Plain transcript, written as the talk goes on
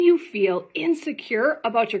feel insecure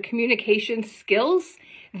about your communication skills,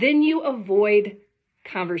 then you avoid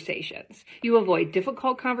conversations. You avoid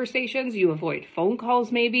difficult conversations. You avoid phone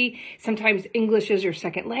calls, maybe. Sometimes English is your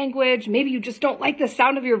second language. Maybe you just don't like the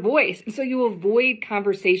sound of your voice, and so you avoid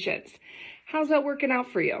conversations. How's that working out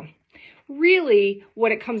for you? Really,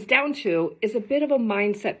 what it comes down to is a bit of a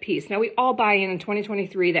mindset piece. Now, we all buy in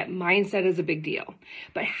 2023 that mindset is a big deal,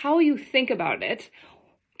 but how you think about it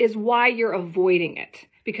is why you're avoiding it.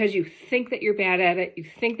 Because you think that you're bad at it, you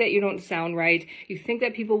think that you don't sound right, you think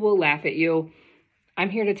that people will laugh at you. I'm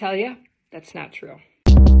here to tell you that's not true.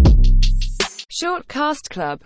 Shortcast Club.